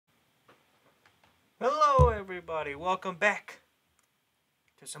Hello, everybody. Welcome back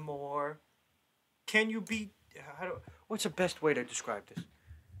to some more. Can you beat? What's the best way to describe this?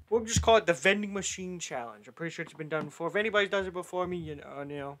 We'll just call it the Vending Machine Challenge. I'm pretty sure it's been done before. If anybody's done it before me, you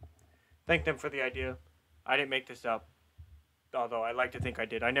know, thank them for the idea. I didn't make this up, although I like to think I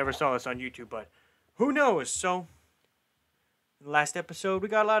did. I never saw this on YouTube, but who knows? So, in the last episode, we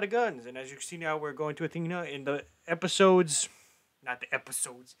got a lot of guns, and as you can see now, we're going to Athena. In the episodes, not the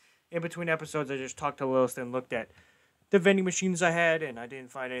episodes. In between episodes, I just talked to Wilson, looked at the vending machines I had, and I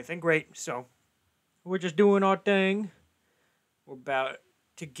didn't find anything great. So, we're just doing our thing. We're about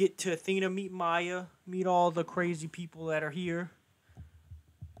to get to Athena, meet Maya, meet all the crazy people that are here.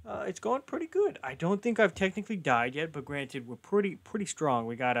 It's going pretty good. I don't think I've technically died yet, but granted, we're pretty strong.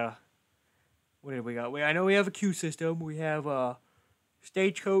 We got a... What did we got? I know we have a Q system. We have a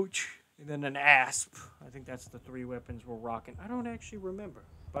stagecoach, and then an asp. I think that's the three weapons we're rocking. I don't actually remember.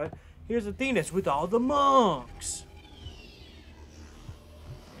 But here's Athenas with all the monks.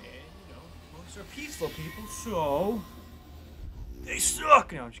 And, you know, monks are peaceful people, so they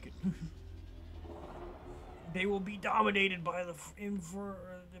suck. No, I'm just kidding. They will be dominated by the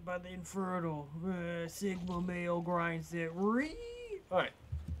infernal Sigma male grind set. Alright.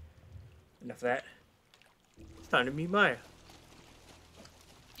 Enough of that. It's time to meet Maya.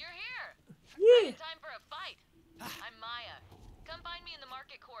 You're here! Yeah. Time for a fight. I'm Maya. Come find me in the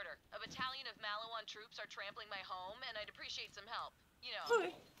market quarter. A battalion of Malawan troops are trampling my home, and I'd appreciate some help. You know,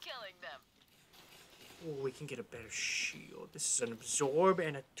 killing them. Oh, we can get a better shield. This is an absorb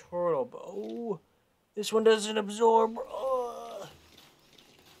and a turtle bow. This one doesn't absorb.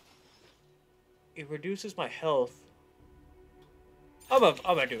 It reduces my health. I'm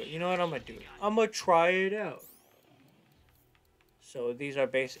gonna do it. You know what? I'm gonna do it. I'm gonna try it out. So these are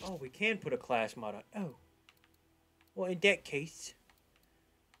basic. Oh, we can put a class mod on. Oh. Well, in that case,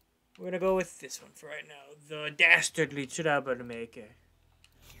 we're gonna go with this one for right now. The Dastardly Troublemaker.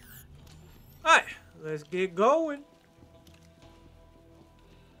 Alright, let's get going.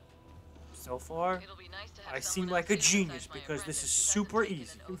 So far, I seem like a genius because this is super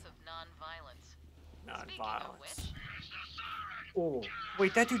easy. Non-violence. Oh,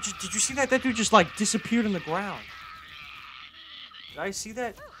 wait, that dude did you see that? That dude just, like, disappeared in the ground. Did I see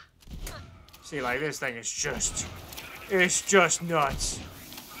that? See, like, this thing is just... It's just nuts.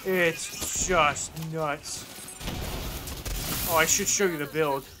 It's just nuts. Oh, I should show you the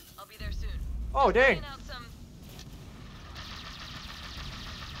build. I'll be there soon. Oh, dang.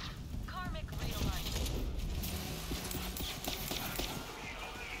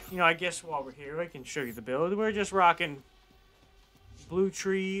 You know, I guess while we're here, I can show you the build. We're just rocking blue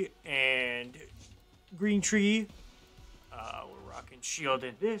tree and green tree. We're rocking shield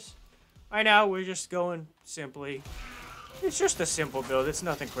in this. Right now, we're just going simply. It's just a simple build. It's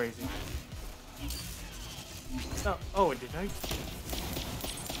nothing crazy. It's not, oh, did I?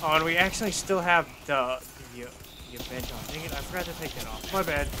 Oh, and we actually still have the event on. Dang it, I forgot to take that off. My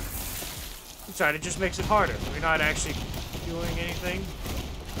bad. It's alright, it just makes it harder. We're not actually doing anything.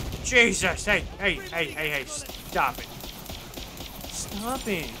 Jesus! Hey! Stop it! Stop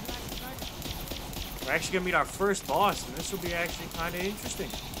it! We're actually gonna meet our first boss, and this will be actually kind of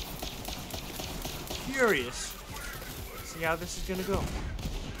interesting. Curious. See how this is gonna go.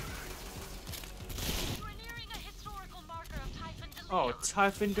 Oh,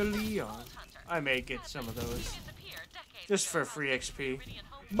 Typhon de Leon. I may get some of those. Just for free XP.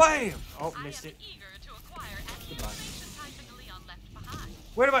 BAM! Oh, missed it. Goodbye.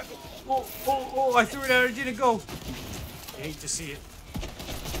 Where did I... Oh, I threw it out, it didn't go. I hate to see it.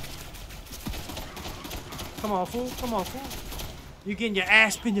 Come on, fool. You're getting your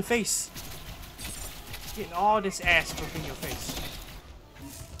ass in your face. Getting all this ass up in your face.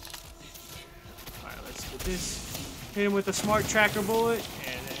 Alright, let's get this. Hit him with a smart tracker bullet,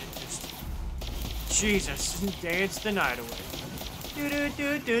 and then just... Jesus, dance the night away.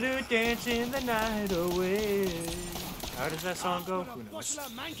 Do-do-do-do-do, dancing the night away. How does that song go? Who knows?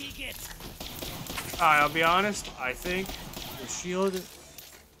 Alright, I'll be honest. I think the shield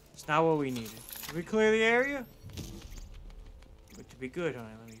is not what we needed. Did we clear the area? But to be good,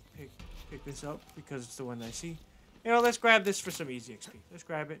 honey, let me pick this up because it's the one that I see. You know, let's grab this for some easy XP. Let's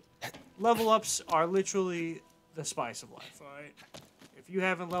grab it. Level ups are literally the spice of life, alright? If you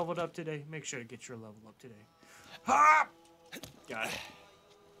haven't leveled up today, make sure to get your level up today. Ha! Got it.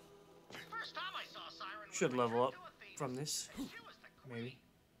 Should level up from this. Maybe.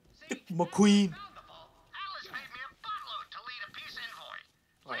 McQueen.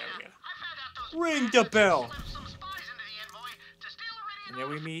 Oh, yeah, we got it. Ring the bell. And then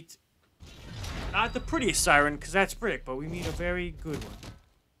we meet not the prettiest siren, because that's Brick, but we meet a very good one.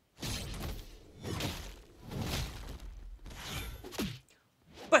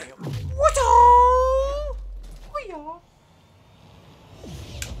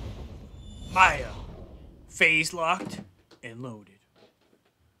 phase locked and loaded.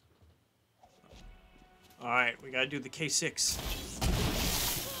 Alright, we gotta do the K6.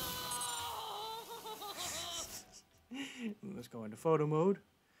 Let's go into photo mode.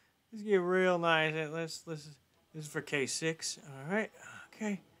 Let's get real nice. This is for K6. Alright,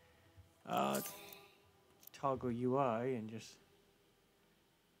 okay. Toggle UI and just...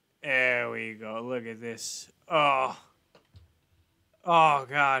 There we go. Look at this. Oh. Oh,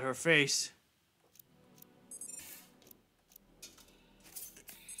 God, her face.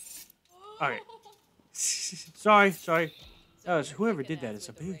 Okay. Sorry. That was whoever did that. It's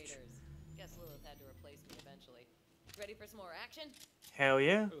a bitch. Guess Lilith had to replace me eventually. Ready for some more action? Hell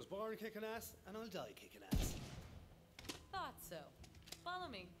yeah. I was born kicking ass, and I'll die kicking ass. Thought so. Follow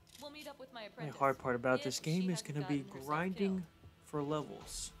me. We'll meet up with my The apprentice. hard part about If this she game is hasn't going to be gotten herself grinding killed. for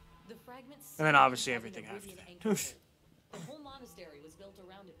levels. The fragments And then sit obviously as an everything after Oblivion that. anchor hold. The whole monastery was built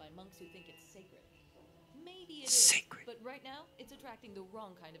around it by monks who think it's sacred. Maybe it is, Sacred. but right now it's attracting the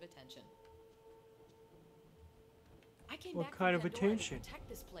wrong kind of attention. I came What back kind from of Pandora attention? to protect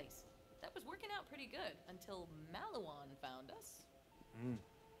this place. That was working out pretty good until Malawan found us.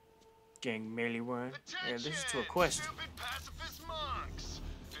 Gang melee one. Yeah, this is to a quest. Stupid pacifist monks.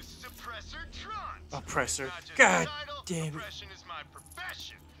 This is Oppressor Trant. Oppressor. Not just a God title, damn it. Oppression is my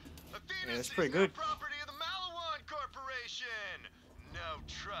profession. Athenas Yeah, that's pretty is good. now property of the Malawan Corporation. No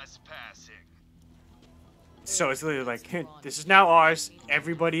trespassing. So it's literally like, this is now ours.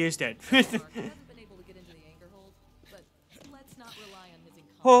 Everybody is dead. Mark hasn't been able to get into the anchor hold, but let's not rely on his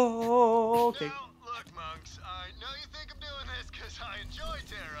incompetence. Oh, okay. Now, look, monks, I know you think I'm doing this because I enjoy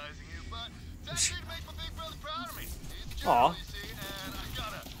terrorizing you, but it's actually to make my big brother proud of me. He's a general, Aw. you see, and I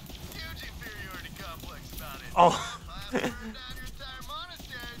got a huge inferiority complex about it. Oh. If I have to burn down your entire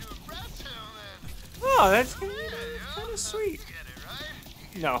monastery to impress him, then... Oh, that's kind Yeah, yeah, of sweet. You get it,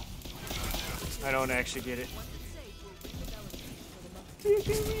 right? No. I don't actually get it. Once it's safe, we'll ring the bell again for the monks.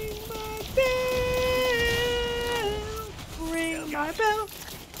 Ring my bell.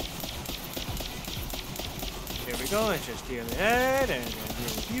 Here we go. Let's just deal with that, and then deal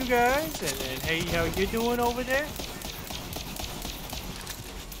with you guys, and then hey, how you doing over there?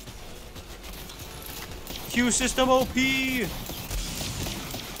 Q system OP. You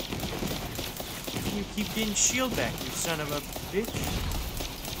keep getting shield back, you son of a bitch.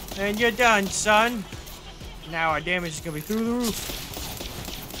 And you're done, son. Now our damage is gonna be through the roof.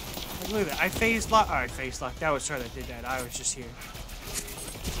 Like, look at that. I phase lock. Alright, phase lock. That was her that did that. I was just here.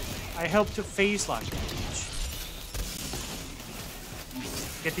 I helped to phase lock that bitch.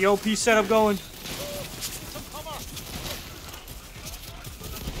 Get the OP setup going.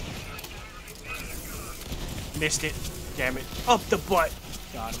 Missed it. Damn it. Up the butt.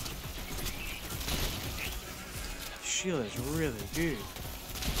 Got him. Shield is really good.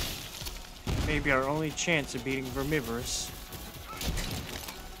 Maybe our only chance of beating Vermivorous.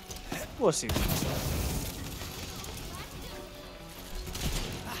 We'll see.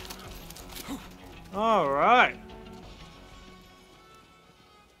 Alright.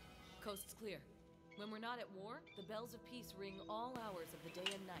 Coast's clear. When we're not at war, the bells of peace ring all hours of the day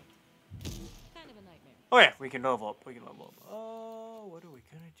and night. Kind of a nightmare. Oh yeah, we can level up. We can level up. Oh, what are we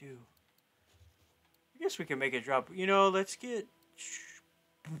gonna do? I guess we can make it drop. You know, let's get...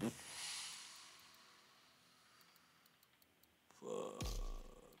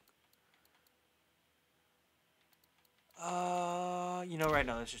 You know, right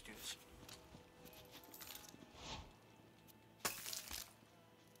now, let's just do this.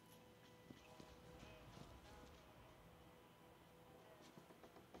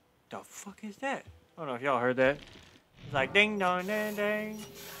 The fuck is that? I don't know if y'all heard that. It's like ding dong ding ding.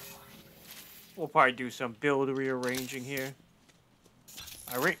 We'll probably do some build rearranging here.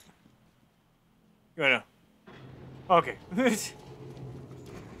 Alright. You wanna? Okay.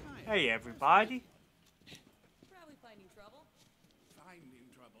 Hey everybody. Probably finding trouble. Finding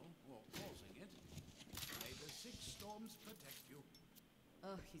trouble or causing it. May the six storms protect you.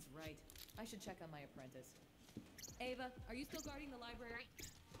 Oh, he's right. I should check on my apprentice. Ava, are you still guarding the library?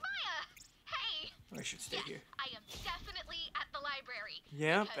 Maya! Hey! I should stay here. I am definitely at the library.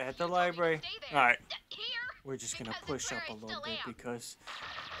 Yep, Because at you the told me to library. stay there. Alright. Here? We're just gonna Because push it's up where a I little still bit am. because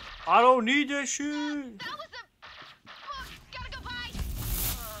I don't need that shit. That was a... Oh, gotta go by!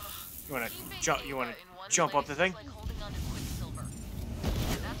 You wanna Keeping jump? You Ava wanna in one jump up the place thing? is like holding on to Quicksilver.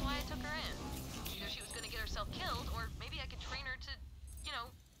 That's why I took her in. Either she was gonna get herself killed, or maybe I could train her to, you know,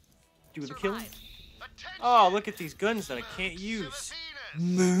 Do the survive. killing? Attention! Oh, look at these guns that I can't Monks use. of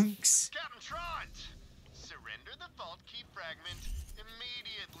Athenas. Monks. Captain Trant, surrender the vault key fragment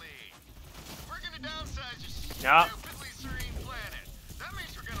immediately. We're gonna downsize your Yeah. stupidly serene planet. That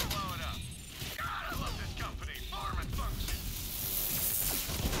means we're gonna blow it up. God, I love this company farming function.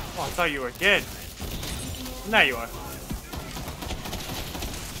 Oh, I thought you were dead. Now you are.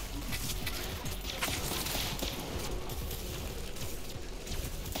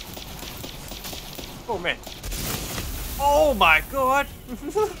 Oh man. Oh my god.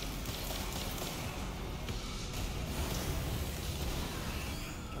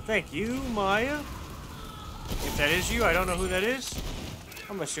 Thank you, Maya. If that is you, I don't know who that is.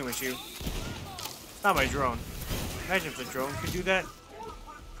 I'm assuming it's you. It's not my drone. Imagine if the drone could do that.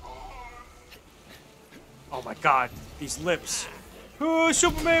 Oh my god, these lips. Oh,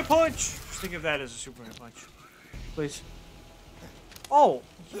 Superman punch! Just think of that as a Superman punch. Please. Oh,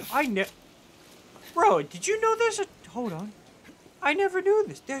 Bro, did you know there's a... Hold on. I never knew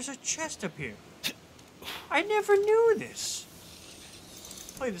this. There's a chest up here. I never knew this.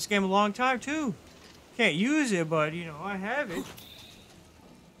 Played this game a long time, too. Can't use it, but, you know, I have it.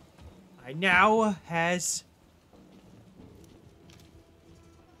 I now has...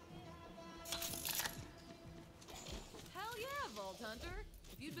 Hell yeah, Vault Hunter.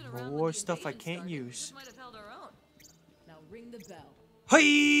 If you'd been around More when the stuff I invasion can't started, we use. just might have held our own. Now ring the bell.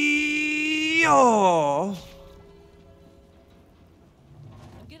 Hey-yo!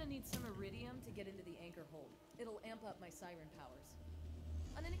 I'm gonna need some iridium to get into the anchor hold. It'll amp up my siren powers.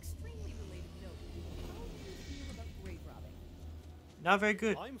 On an extremely related note, how do you feel about grave robbing? Not very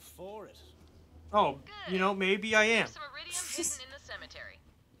good. I'm for it. Oh, you know, maybe I am. There's some iridium hidden in the cemetery.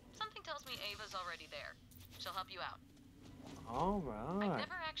 Something tells me Ava's already there. She'll help you out. I've Alright.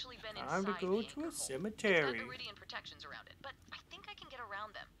 never actually been Time inside to go the to a anchor hold. cemetery. It's got iridium protections around it, but I think I can get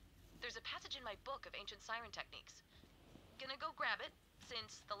around them. There's a passage in my book of ancient siren techniques. Gonna go grab it,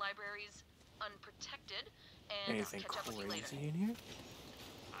 since the library's unprotected, and Anything catch up with you later. crazy in here?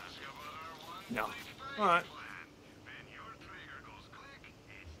 No. Alright.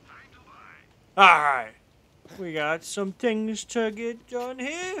 Alright. We got some things to get done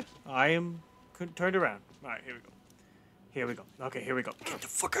here. I am turned around. Alright, here we go. Here we go. Okay, here we go. Get the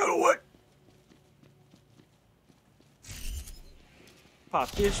fuck out of the way!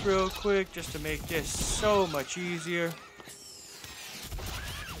 Pop this real quick just to make this so much easier.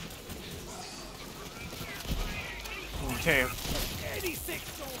 Okay.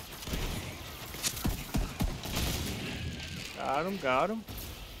 Got him, got him.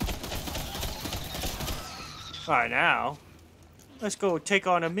 Alright, now, let's go take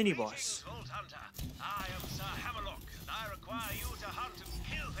on a mini-boss.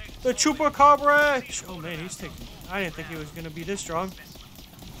 The Chupacabra! Oh man, he's taking... I didn't think he was gonna be this strong.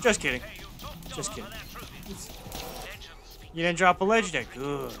 Just kidding. Just kidding. You didn't drop a legendary.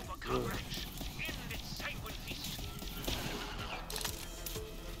 Good, good.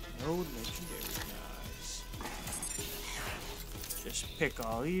 No legendary, guys. Just pick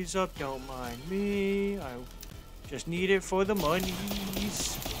all these up, don't mind me. I just need it for the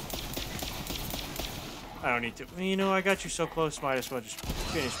monies. I don't need to. You know, I got you so close, might as well just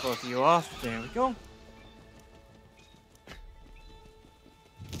finish both of you off. There we go.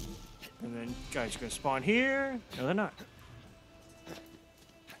 And then guys are gonna spawn here. No, they're not.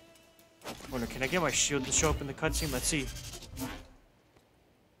 Wonder, can I get my shield to show up in the cutscene? Let's see.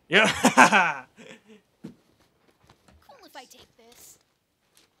 Yeah. Cool if I take this.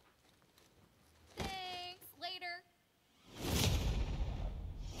 Thanks. Later.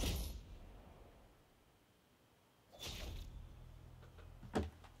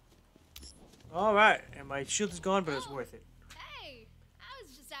 All right, and my shield is gone, but it's worth it. Hey, I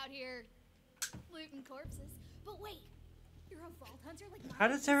was just out here looting corpses. But wait, you're a vault hunter like How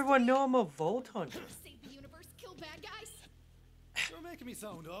mine? does everyone know I'm a Vault Hunter? Save the universe, kill bad guys. You're making me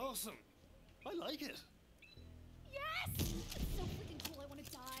sound awesome. I like it. Yes! It's so freaking cool. I want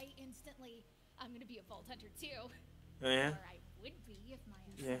to die instantly. I'm gonna be a vault hunter too. Oh, yeah? Or I would be if my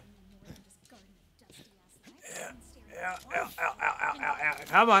Yeah. assignment more than just guarding a dusty ass life Yeah. and staring Ow, at ow, walls. ow, ow, ow, ow, ow.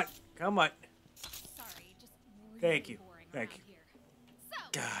 Come on, come on. Sorry, just really Thank you. boring Thank around you. here. So,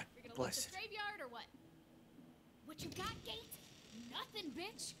 God you're gonna bless loot it. the graveyard or what? What you got, Gate? Nothing,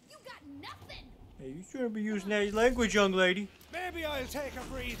 bitch. You got nothing. Hey, you shouldn't be using that language, young lady. Maybe I'll take a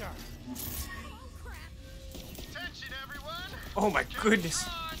breather. Oh crap. Attention, everyone! Oh my goodness.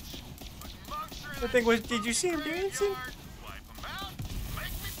 The thing was, did you see him dancing? Wipe 'em out,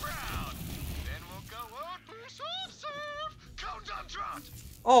 make me proud. Then we'll go out for soft serve. Countdown trot.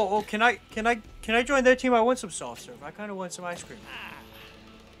 Oh, can I join their team? I want some soft serve. I kind of want some ice cream.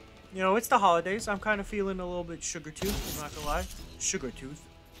 You know, it's the holidays. I'm kind of feeling a little bit sugar tooth. I'm not gonna lie. Sugar tooth.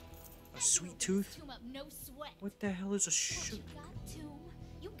 A sweet tooth. Tomb up, no sweat. What the hell is a What sugar? you got, Tomb?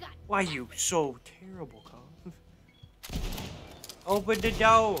 You got Why are you so terrible, Carl? Open the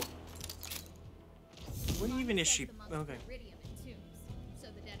door. What even is Says she? the monks Okay. put iridium in tombs, so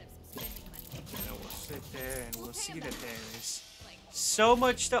the dead have some spending money. Now we'll sit there and we'll see that there is Like, so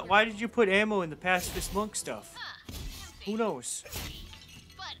much stuff. Why did you put ammo in the pacifist monk stuff? Huh. Who knows?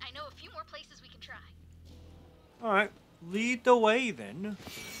 But I know a few more places we can try. All right, lead the way then.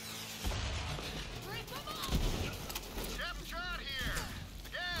 Captain Trot here.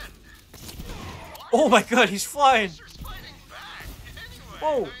 Again. Oh my God, he's flying. Monsters fighting back. Anyway,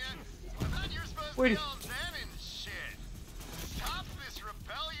 Whoa. I thought you were supposed Wait. to be all zen and shit. Stop this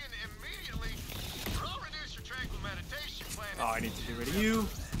rebellion immediately, or I'll reduce your tranquil meditation plan. Oh, I need to get rid of you.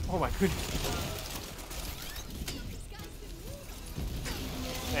 Oh my goodness.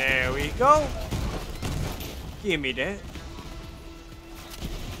 There we go. Give me that.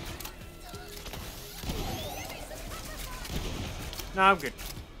 Nah, I'm good.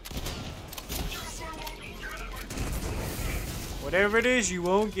 Whatever it is, you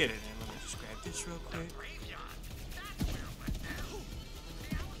won't get it. And let me just grab this real quick.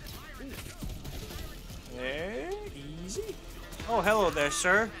 There, easy. Oh, hello there,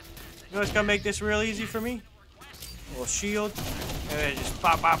 sir. You know what's gonna make this real easy for me? A little shield. And then just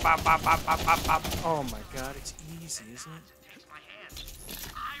pop, pop, pop, pop, pop, pop, pop, pop. Oh my God, it's easy, isn't it?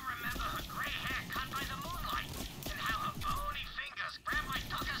 I remember her gray hair cut by the moonlight, and how her bony fingers grabbed my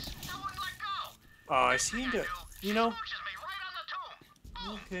tuchus and wouldn't let go. Oh, I seem to, you know, Smooches me right on the tomb.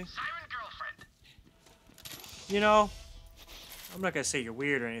 Boom. okay. Siren girlfriend. You know, I'm not gonna say you're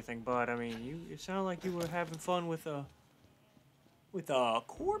weird or anything, but I mean, you sound like you were having fun with a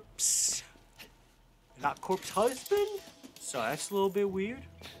corpse, not corpse husband. So that's a little bit weird.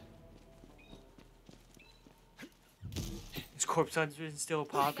 Is corpse husband still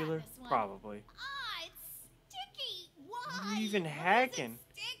popular? this one. Probably. ah, it's sticky. Why? Are you even Why is it hacking?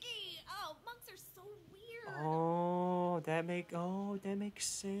 sticky. Oh, monks are so weird. Oh, that makes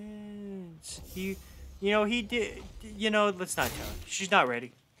sense. He did. You know, let's not tell her. She's not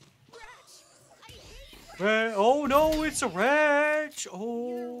ready. I hate Oh no, it's a rat!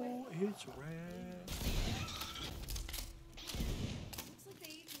 Oh, it's a rat. Looks like they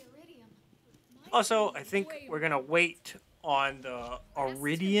ate the iridium. Might Also, be I think way we're gonna wait on the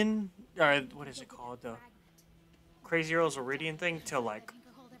Iridian, or what is it called, the Crazy Earl's Iridian thing, till like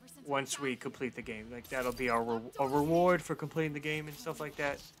once we complete the game. Like that'll be our a reward for completing the game and stuff like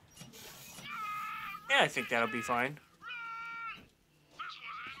that. Yeah, I think that'll be fine.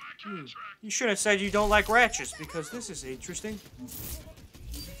 You should have said you don't like ratchets, because this is interesting.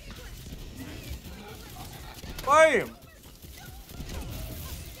 Bam!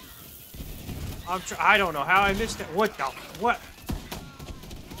 I don't know how I missed it. What the? What?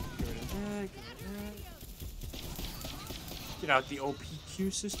 Get rid of that, get rid of that. Get out the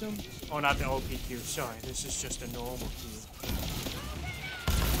OPQ system. Oh, not the OPQ. Sorry, this is just a normal queue.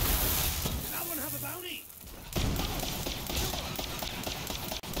 That one have a bounty.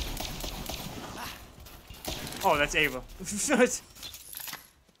 Oh, that's Ava.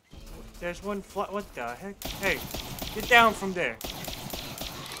 There's one what the heck? Hey, get down from there.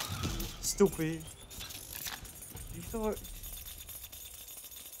 Stupid. You thought...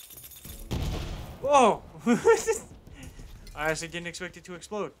 Whoa! I honestly didn't expect it to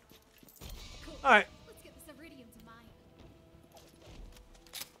explode. Alright, Let's get this iridium to mine.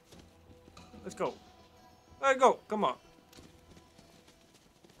 let's go. Let's go, come on.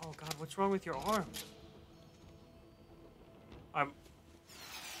 Oh god, what's wrong with your arm?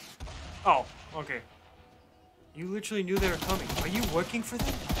 Oh, okay. You literally knew they were coming. Are you working for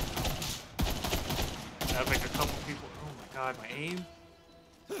them? That'll make a couple people... Oh my god, my aim.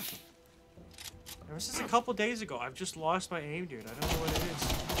 Ever since a couple days ago, I've just lost my aim, dude. I don't know what it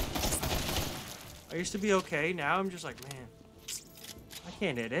is. I used to be okay. Now I'm just like, man, I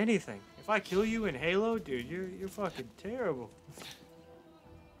can't hit anything. If I kill you in Halo, dude, you're fucking terrible.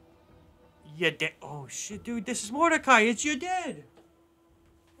 You're dead. Oh shit, dude, this is Mordecai. It's your dad.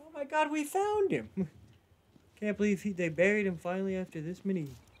 Oh my god, we found him. Can't believe they buried him finally after this many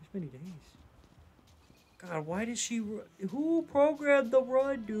days. God, why did she... Who programmed the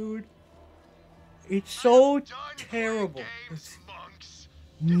run, dude? It's so Done terrible. playing games, monks.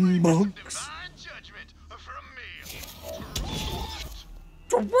 Monks. Divine judgment from me.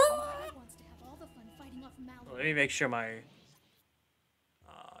 God wants to have all the fun fighting off Mallory. Let me make sure my... yeah,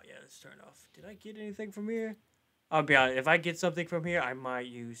 let's turn off. Did I get anything from here? I'll be honest, if I get something from here, I might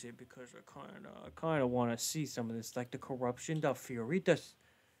use it because I kind of want to see some of this, like the corruption, the fury, the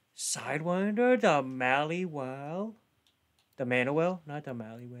sidewinder, the Mallywell, the Manuel, not the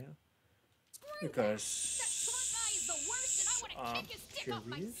Mallywell, because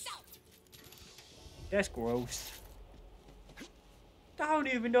curious. That's gross. I don't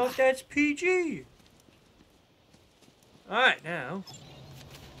even know if that's PG. Alright, now.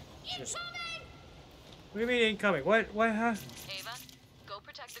 Just, Incoming! what do you mean incoming? What, huh? Ava, go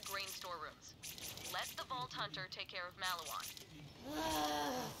protect the grain storerooms. Let the Vault Hunter take care of Malawan.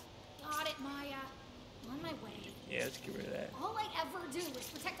 Got it, Maya. On my way. Yeah, let's get rid of that. All I ever do is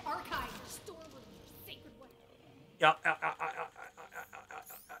protect archives or storerooms or sacred whatever. Yeah,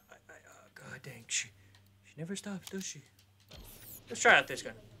 God dang, she never stops, does she? Let's try out this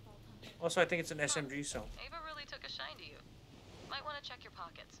gun. Also, I think it's an SMG, so. Ava really took a shine to you. Might want to check your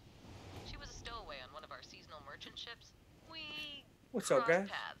pockets. She was a stowaway on one of our seasonal merchant ships. We What's up, guy?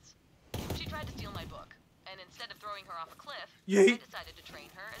 crossed paths. She tried to steal my book, and instead of throwing her off a cliff, Yeet. I decided to train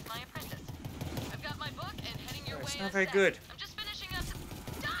her as my apprentice. I've got my book and heading your That's way. not very as good. set. I'm just finishing up.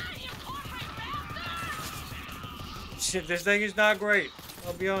 Die, you corporate bastard! Shit, this thing is not great.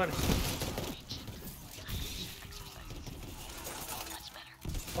 I'll be honest.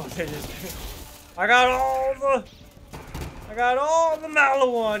 Oh, they just. I got all the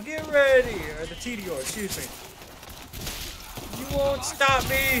Malawan. Get ready, or the TDR. Excuse me. You won't stop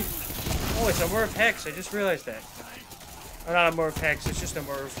me. Oh, it's a Merv Hex. I just realized that. Oh, not a Merv Hex. It's just a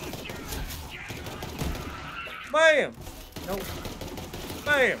Merv. Bam. Nope.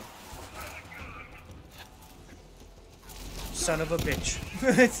 Bam. Son of a bitch.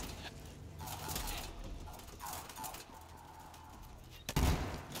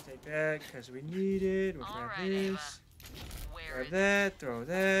 Take that because we need it. We'll grab Alright, Ava. this. Where Grab is that. Throw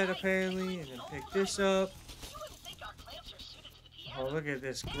that apparently, and then pick this up. Oh, look at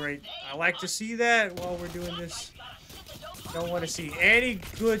this. Great. I like to see that while we're doing this. Don't want to see any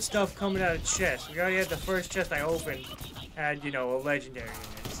good stuff coming out of chests. We already had the first chest I opened. Had, you know, a legendary in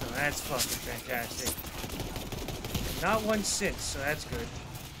it. So that's fucking fantastic. Not one since, so that's good.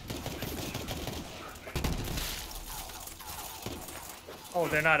 Oh,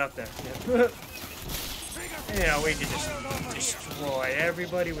 they're not up there. Yeah. You know, we can just destroy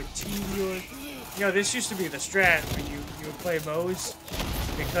everybody with TDR. You know, this used to be the strat when you would play Moe's,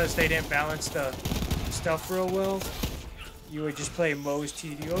 because they didn't balance the stuff real well. You would just play Moe's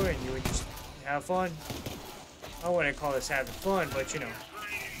TDR and you would just have fun. I wouldn't call this having fun, but you know.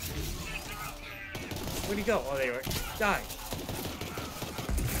 Where'd he go? Oh, there you are. Die.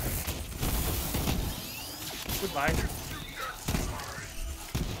 Goodbye.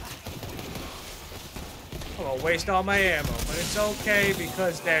 I'm gonna waste all my ammo, but it's okay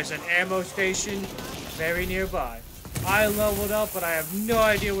because there's an ammo station very nearby. I leveled up, but I have no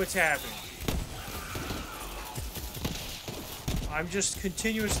idea what's happening. I'm just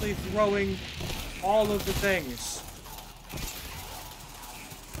continuously throwing all of the things.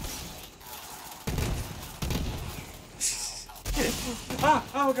 Ah!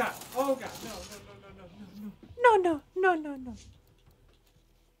 Oh god! Oh god! No!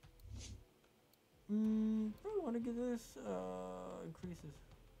 I want to get this, increases.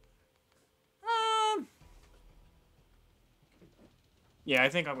 Yeah, I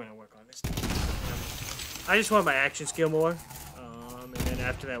think I'm gonna work on this. I just want my action skill more. And then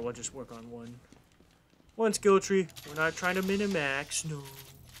after that, we'll just work on one skill tree. We're not trying to min-max, no.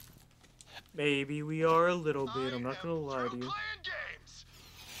 Maybe we are a little bit. I'm not gonna lie to you.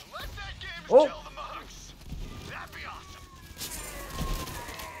 Oh! Kill the monks. That'd be awesome.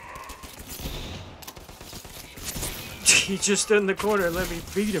 He just stood in the corner and let me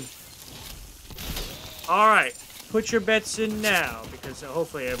beat him. Alright, put your bets in now, because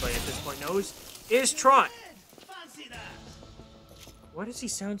hopefully everybody at this point knows. Is Trot. Why does he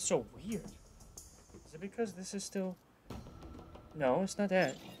sound so weird? Is it because this is still... No, it's not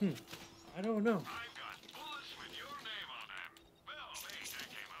that. I don't know. I've got bullets with your name on them. Well, they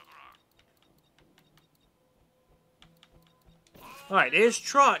came out wrong. Alright, is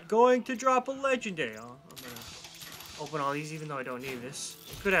Trot going to drop a legendary? I'm gonna open all these even though I don't need this.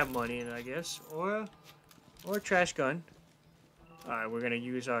 It could have money in it, I guess. Or a trash gun. Alright, we're gonna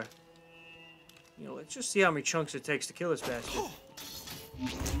use our... You know, let's just see how many chunks it takes to kill this bastard.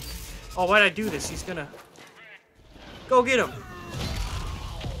 Oh, why'd I do this? He's gonna... Go get him!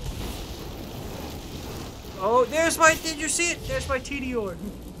 Oh, there's my... Did you see it? There's my TDR.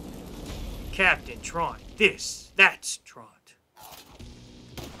 Captain Trot. That's Trot.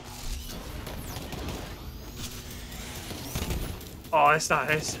 Oh, it's not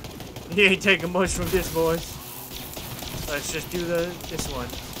his. He ain't taking much from this, boys. Let's just do this one.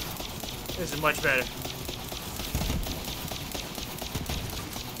 This is much better.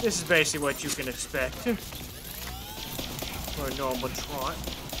 This is basically what you can expect for a normal Trot.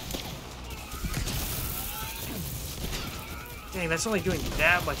 Dang, that's only doing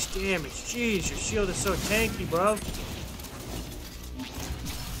that much damage. Jeez, your shield is so tanky, bro.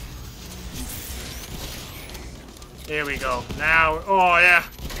 There we go. Now, oh yeah.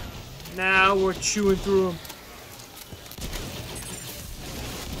 Now we're chewing through them.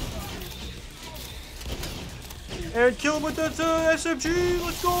 And kill him with that SMG.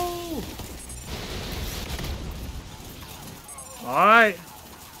 Let's go. All right.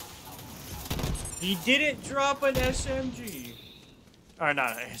 He didn't drop an SMG. Or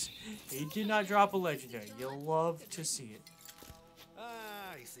not an SMG. He did not drop a legendary. You'll love to see it.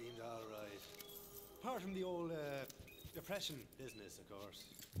 Ah, he seemed all right. Apart from the old depression business, of course.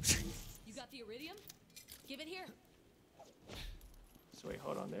 You got the iridium? Give it here. So wait,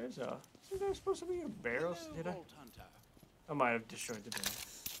 hold on. There's a. Is there supposed to be a barrel? Did I? Vault Hunter. I might have destroyed the barrel.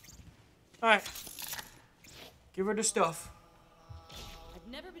 All right. Give her the stuff. I've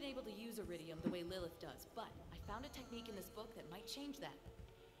never been able to use iridium the way Lilith does, but I found a technique in this book that might change that.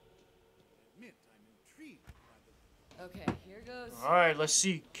 Admit I'm intrigued by the Okay, here goes. All right, let's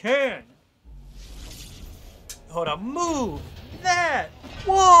see. Can. Hold on. Move that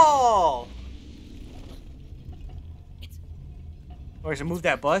wall. Or is it move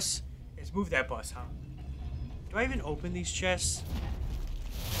that bus? It's move that bus, huh? Do I even open these chests?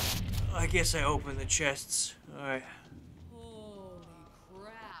 I guess I open the chests. All right. Holy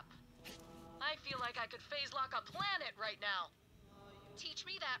crap. I feel like I could phase lock a planet right now. Teach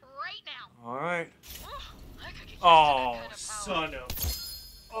me that right now. All right. I could get used to Oh, that kind of power. son of.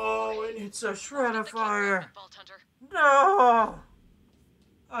 Oh, and it's a shredder Get the key fire. fragment, Vault Hunter. No.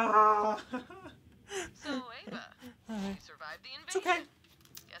 Ah. So, Ava, you survived the It's invasion. okay.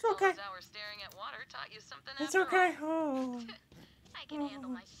 Guess It's okay. all those hours staring at water taught you something It's after okay. all. Oh, I can handle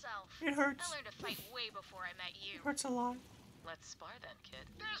myself. it hurts. I learned to fight way before I met you. It hurts a lot. Let's spar then, kid.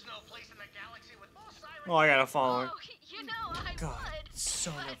 There's no place in the galaxy with more sirens. Oh, I gotta follow her. Oh, you know I God, would.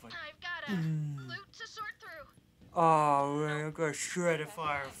 son But of a. I've got a loot to sort through. Oh man, I got shredded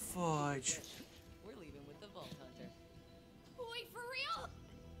fire fudge. We're leaving with the Vault Hunter. Wait, for real?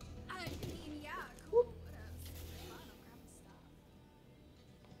 I mean, yeah, cool. What else? Come on, I'll grab the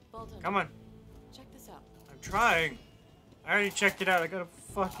stuff. Vault Hunter. Come on, Check this out. I'm trying. I already checked it out. I got a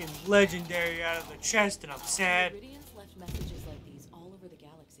fucking legendary out of the chest, and I'm sad. Iridians left messages like these all over the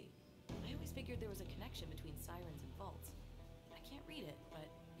galaxy. I always figured there was a connection between sirens and vaults. I can't read it, but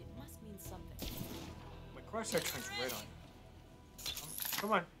it must mean something. My crosshair turns red on.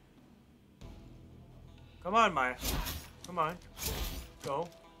 Come on. Come on, Maya. Come on. Go.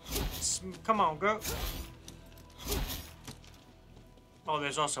 Come on, go. Oh,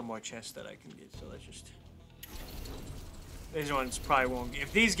 there's also more chests that I can get, so let's just... These ones probably won't...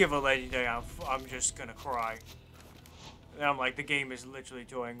 If these give a legendary, I'm just gonna cry. And I'm like, the game is literally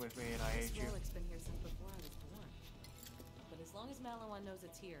toying with me, and I hate you. Relic's been here since before I was born. But as long as Malawan knows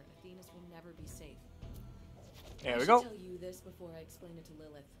it's here, Athenas will never be safe. There I we should go. tell you this before I explain it to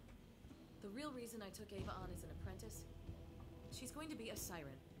Lilith. The real reason I took Ava on as an apprentice, she's going to be a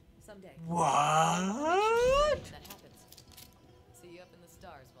siren someday. I wanna make sure she's ready What? when that happens. See you up in the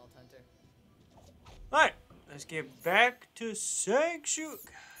stars, Vault Hunter. Alright, let's get back to Sanctuary.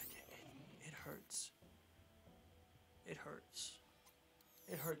 God, it hurts. It hurts.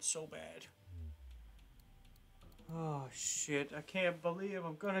 It hurts so bad. Oh shit, I can't believe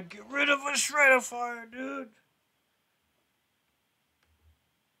I'm gonna get rid of a shredder fire, dude.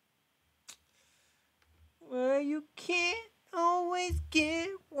 Well, you can't always get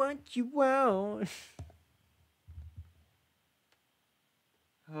what you want.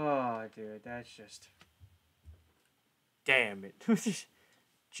 Oh, dude, that's just... Damn it.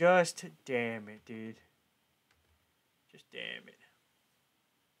 Just damn it, dude. Just damn it.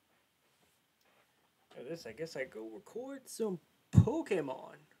 After this, I guess I go record some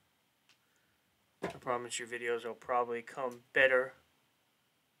Pokemon. I promise you videos will probably come better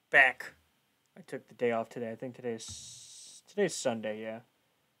back. I took the day off today. I think today's Sunday, yeah.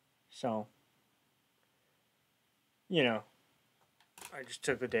 So, you know, I just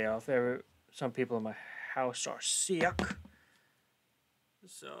took the day off. Some people in my house are sick.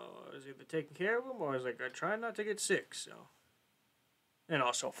 So I was either taking care of them or I was like, I try not to get sick, so. And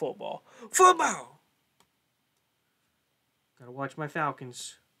also football. Football! Gotta watch my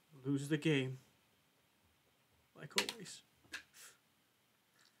Falcons lose the game. Like always.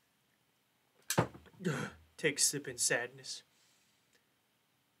 Take sip in sadness.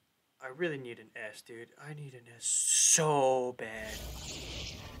 I really need an S, dude. I need an S so bad.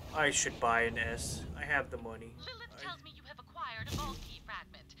 I should buy an S. I have the money. Lilith tells me you have acquired a vault key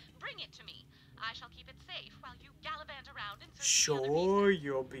fragment. Bring it to me. I shall keep it safe while you gallivant around and search the other Sure, pieces.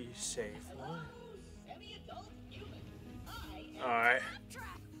 you'll be safe. Alright.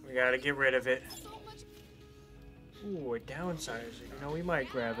 We gotta get rid of it. Ooh, a downsizer. You know, we might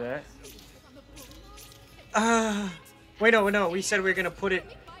grab that. Wait, no. We said we were gonna put it.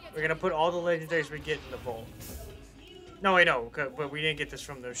 We're gonna put all the legendaries we get in the vault. No, wait, no. But we didn't get this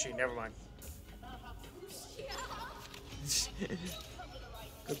from the machine. Never mind.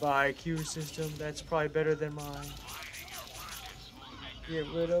 Goodbye, Q system. That's probably better than mine. Get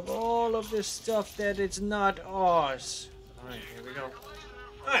rid of all of this stuff that it's not ours. Alright, here we go.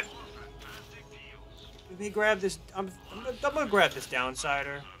 Alright. Let me grab this. I'm gonna grab this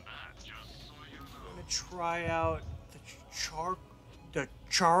downsider. I'm gonna try out the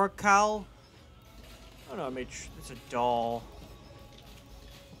charcoal. Oh no, it's a doll.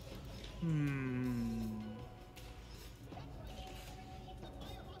 I'm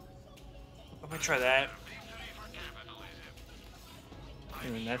gonna try that.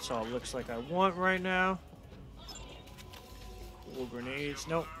 And that's all it looks like I want right now. Cool grenades.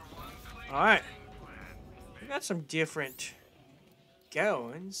 Nope. Alright. We got some different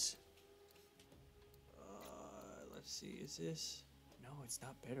gowns. Let's see. Is this? No, it's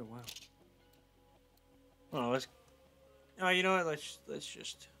not better. Wow. Oh, let's. Oh, you know what? Let's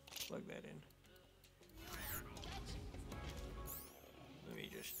just plug that in. Let me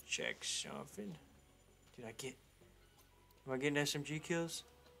just check something. Did I get? Am I getting SMG kills?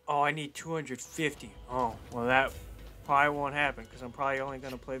 Oh, I need 250. Oh, well that probably won't happen because I'm probably only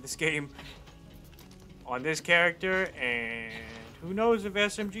gonna play this game on this character, and who knows if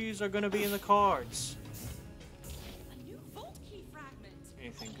SMGs are gonna be in the cards. A new vault key fragment.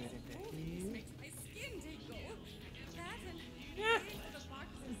 Anything good in This here? makes my skin tingle. That and Yeah. the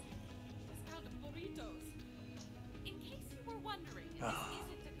boxes. Discount burritos. In case you were wondering, this isn't a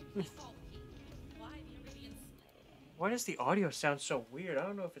complete vault key. Why the Arabian slave? Why does the audio sound so weird? I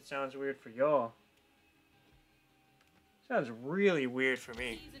don't know if it sounds weird for y'all. Sounds really weird for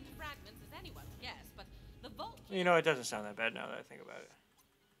me. Keys into fragments is anyone's guess, but the vault key. You know, it doesn't sound that bad now that I think about it.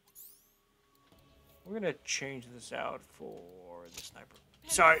 We're gonna change this out for the sniper.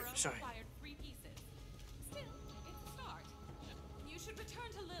 Sorry. Acquired 3 pieces. Still, it's a start. You should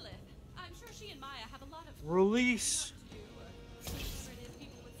return to Lilith. I'm sure she and Maya have a lot of Release.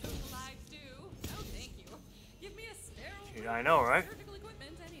 people with social lives do. No, thank you. Give me a sterile Dude, I know, right? surgical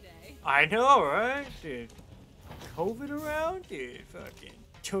equipment any day. I know, right? Dude, COVID around? Dude, fucking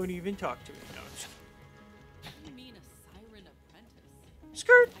don't even talk to me. No, just You mean a siren apprentice?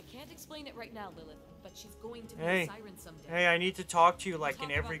 skirt. I can't explain it right now, Lilith, but she's going to be Hey. a siren someday. Hey, I need to talk to you like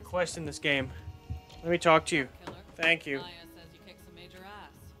in every quest in this game. Let me talk to you. Killer. Thank you. Maya says you kick some major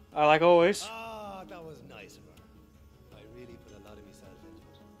ass. Like always. Ah, that was nice of her. I really put a lot of myself into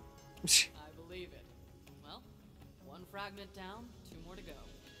it. I believe it. Well, 1 fragment down, 2 more to go.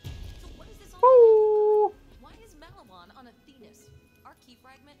 So what is this all Woo! about? Why is Malawan on Athenas? Our key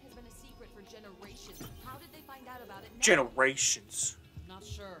fragment has been a secret for generations. How did they find out about it now? Generations. Not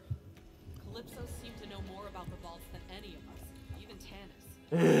sure. Calypso seemed to know more about the vaults than any of us, even Tanis.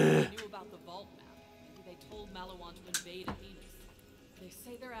 They knew about the vault map. Maybe they told Malawan to invade Athenas. They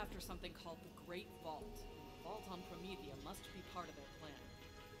say they're after something called the Great Vault. The vault on Promethea must be part of their plan.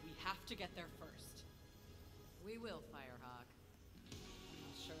 We have to get there first. We will, Firehawk. I'm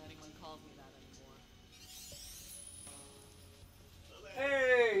not sure anyone calls me that anymore.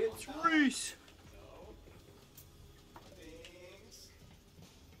 Hey, it's Reese.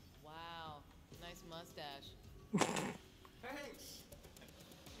 Wow, nice mustache. Thanks.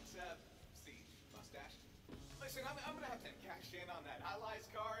 Except, Steve, mustache. Listen, I'm gonna have to cash in on that allies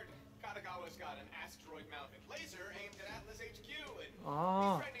card. Katagawa's got an asteroid-mounted laser aimed at Atlas HQ, and he's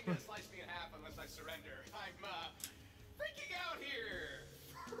threatening to slice me in half unless I surrender. I'm, freaking out here.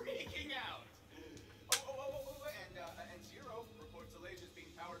 Freaking out. And Zero reports the laser's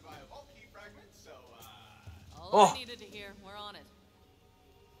being powered by a vault key fragment, so, All I needed to hear, we're on it.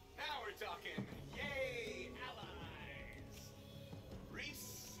 now we're talking. Yay, allies.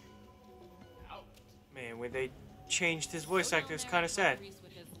 Reese, out. Man, when they changed his voice actor, it's kind of sad. Reese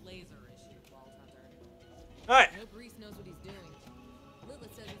with his laser issue, Vault Hunter. Alright. I hope Reese knows what he's doing.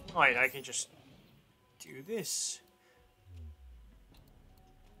 Lilith says he's Alright, I can just do this.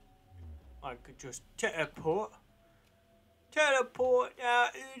 I could just teleport. Teleport out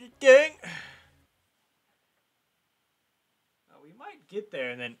of the thing. We might get there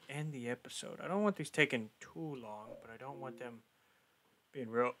and then end the episode. I don't want these taking too long, but I don't want them being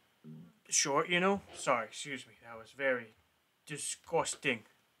real short, you know? Sorry, excuse me. That was very disgusting.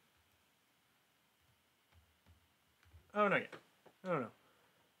 I don't know yet. I don't know.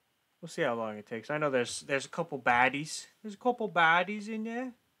 We'll see how long it takes. I know there's a couple baddies. There's a couple baddies in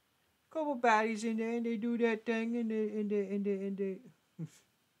there. Couple baddies in there, and they do that thing, and they.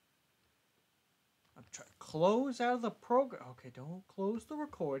 I'm trying to close out of the program. Okay, don't close the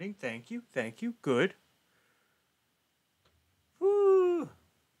recording. Thank you. Good.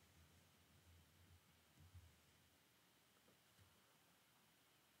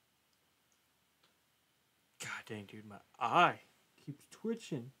 dang, dude, my eye keeps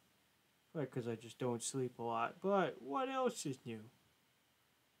twitching. Right, because I just don't sleep a lot. But what else is new?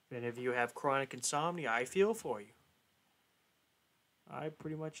 If any of you have chronic insomnia, I feel for you. I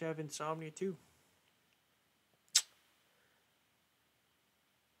pretty much have insomnia too.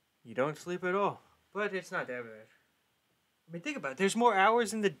 You don't sleep at all. But it's not that bad. I mean, think about it. There's more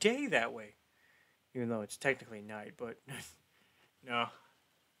hours in the day that way. Even though it's technically night, but no.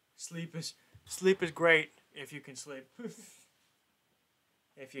 Sleep is great if you can sleep.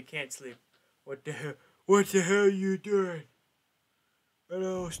 If you can't sleep, what the hell are you doing?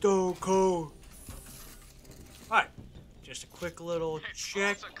 Hello, Stone Cold. Alright, just a quick little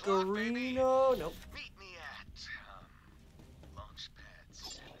check-arino. Nope. Meet me at Launchpad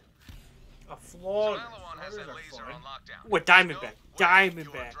 7. A flawless. So Malawon has that laser on lockdown. What, Diamondback? Your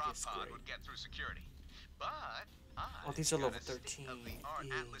Diamondback drop is pod great. would get through security. But Oh, these are level got a 13. state-of-the-art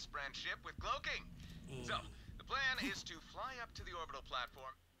Atlas brand ship with cloaking. So the plan is to fly up to the orbital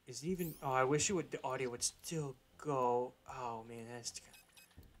platform. Is it even? Oh, I wish the audio would still go. Oh man, that's.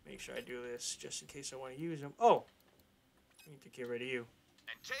 Make sure I do this just in case I want to use them. Oh, I need to get rid of you.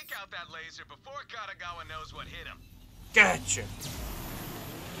 And take out that laser before Katagawa knows what hit him. Gotcha.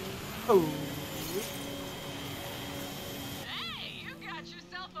 Oh. Hey, you got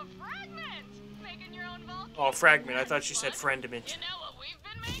yourself a fragment! Making your own vault. Oh, fragment. I thought she said friendament. You know what we've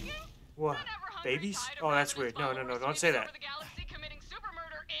been making? What? Babies? Oh, that's weird. No, don't say that. Over the galaxy committing super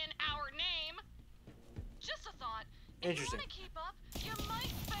murder in our name. Just a thought. Interesting. If you want to keep up, you might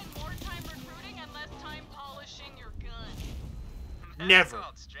spend more time recruiting and less time polishing your gun. Never.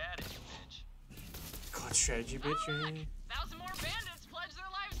 Called strategy, bitch. God, strategy, bitch. Oh, look! 1,000 more bandits pledged their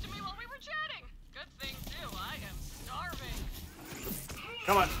lives to me while we were chatting. Good thing, too. I am starving.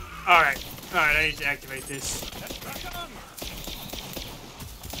 Come on. Alright, I need to activate this.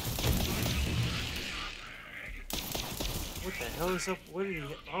 What the hell is up? What did he...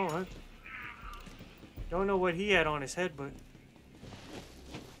 Alright. Don't know what he had on his head, but...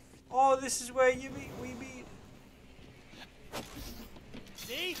 Oh, this is where we meet.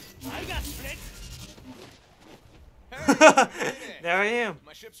 See? I got split. There I am.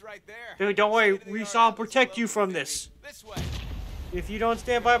 My ship's right there. Dude, don't worry. State-of-the-art Reese, I'll Atlas protect you from cloaking this. This way. If you don't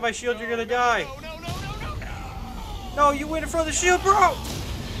stand by my shield, you're gonna die. No. No, you went in front of the shield, bro!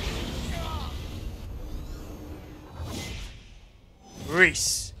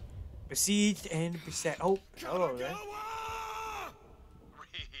 Reese. Besieged and beset. Oh, hello there.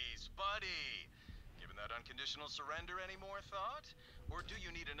 Reese, buddy. Giving that unconditional surrender any more thought? Or do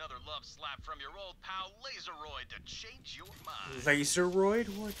you need another love slap from your old pal Laseroid to change your mind? Laseroid?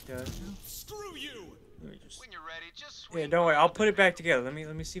 What the hell? Screw you! When you're ready, just Yeah, swing don't worry. by I'll the put it back door. together. Let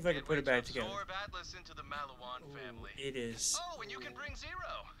me see if I can Can't put it wait back to together. absorb Atlas into the Malawan family. It is. Oh, and you can bring Zero.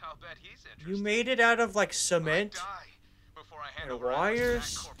 I'll bet he's interested. You made it out of like I'd cement? die before I hand And over Atlas to that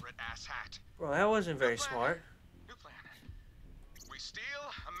wires? corporate asshat. Bro, that wasn't very New plan. smart. New plan. We steal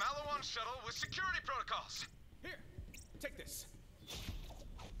a Malawan shuttle with security protocols. Here, take this.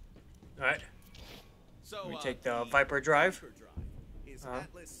 Alright. So, We take the Viper Drive. Viper Drive is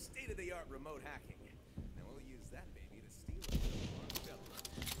Atlas state-of-the-art remote hacking. Now we'll use that baby to steal it.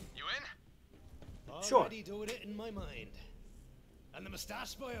 You in? Sure. Already doing it in my mind. And the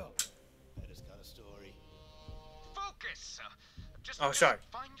mustache boy up. That has got a story. Focus. Just Oh, sorry.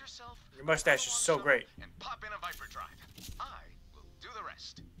 Find yourself Your mustache is so great. and pop in a Viper Drive. I will do the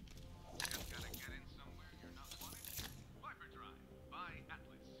rest. Just gotta get in somewhere you're not wanted. Viper Drive by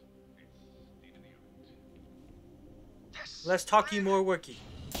Atlas. It's state-of-the-art. Yes. Let's talky we're in. more worky.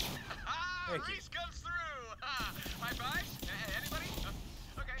 Ah, Thank you. Reese comes through. High five. Anybody?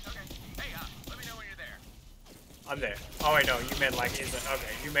 Okay. Hey, let me know when you're there. I'm there. Oh, wait, no. You meant like in the...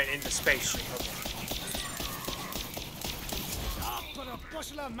 Okay, you meant in the spaceship. Okay. Stop for a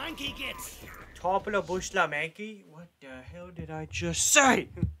bushel of monkey gets. Top of the bush la manky? What the hell did I just say?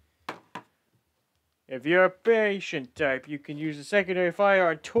 If you're a patient type, you can use a secondary fire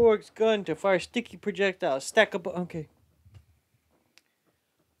on Torg's gun to fire sticky projectiles. Stackable. Okay.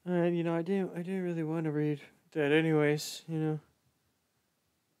 You know, I didn't really want to read that, anyways. You know.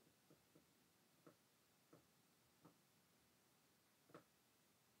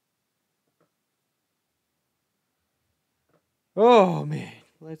 Oh man,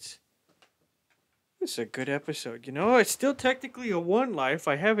 this is a good episode. You know, it's still technically a one life.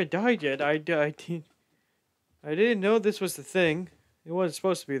 I haven't died yet. I didn't know this was the thing. It wasn't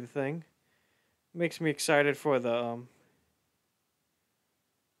supposed to be the thing. Makes me excited for the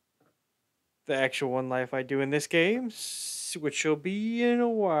actual one life I do in this game, which will be in a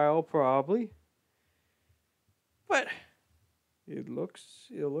while probably. But it looks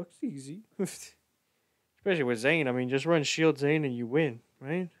easy. Especially with Zane. I mean, just run shield Zane and you win,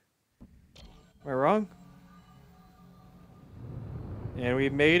 right? Am I wrong? And we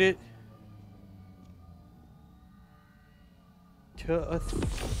made it to a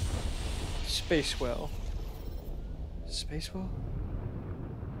space well. Space well?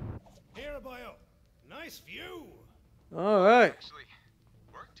 Here, Bio. Nice view. All right. Actually,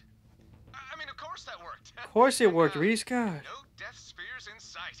 worked? I mean, of course that worked. Of course it And, worked, Reese. God. No death spheres in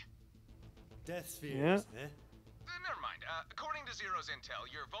sight. Death spheres, eh? Never mind. According to Zero's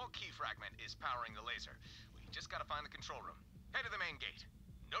intel, your vault key fragment is powering the laser. We just gotta find the control room. Head to the main gate.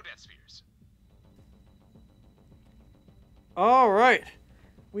 No death spheres. All right.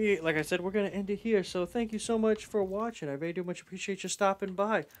 Like I said, we're going to end it here. So thank you so much for watching. I very do much appreciate you stopping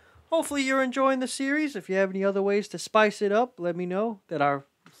by. Hopefully you're enjoying the series. If you have any other ways to spice it up, let me know that are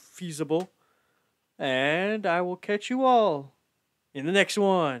feasible. And I will catch you all in the next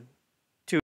one.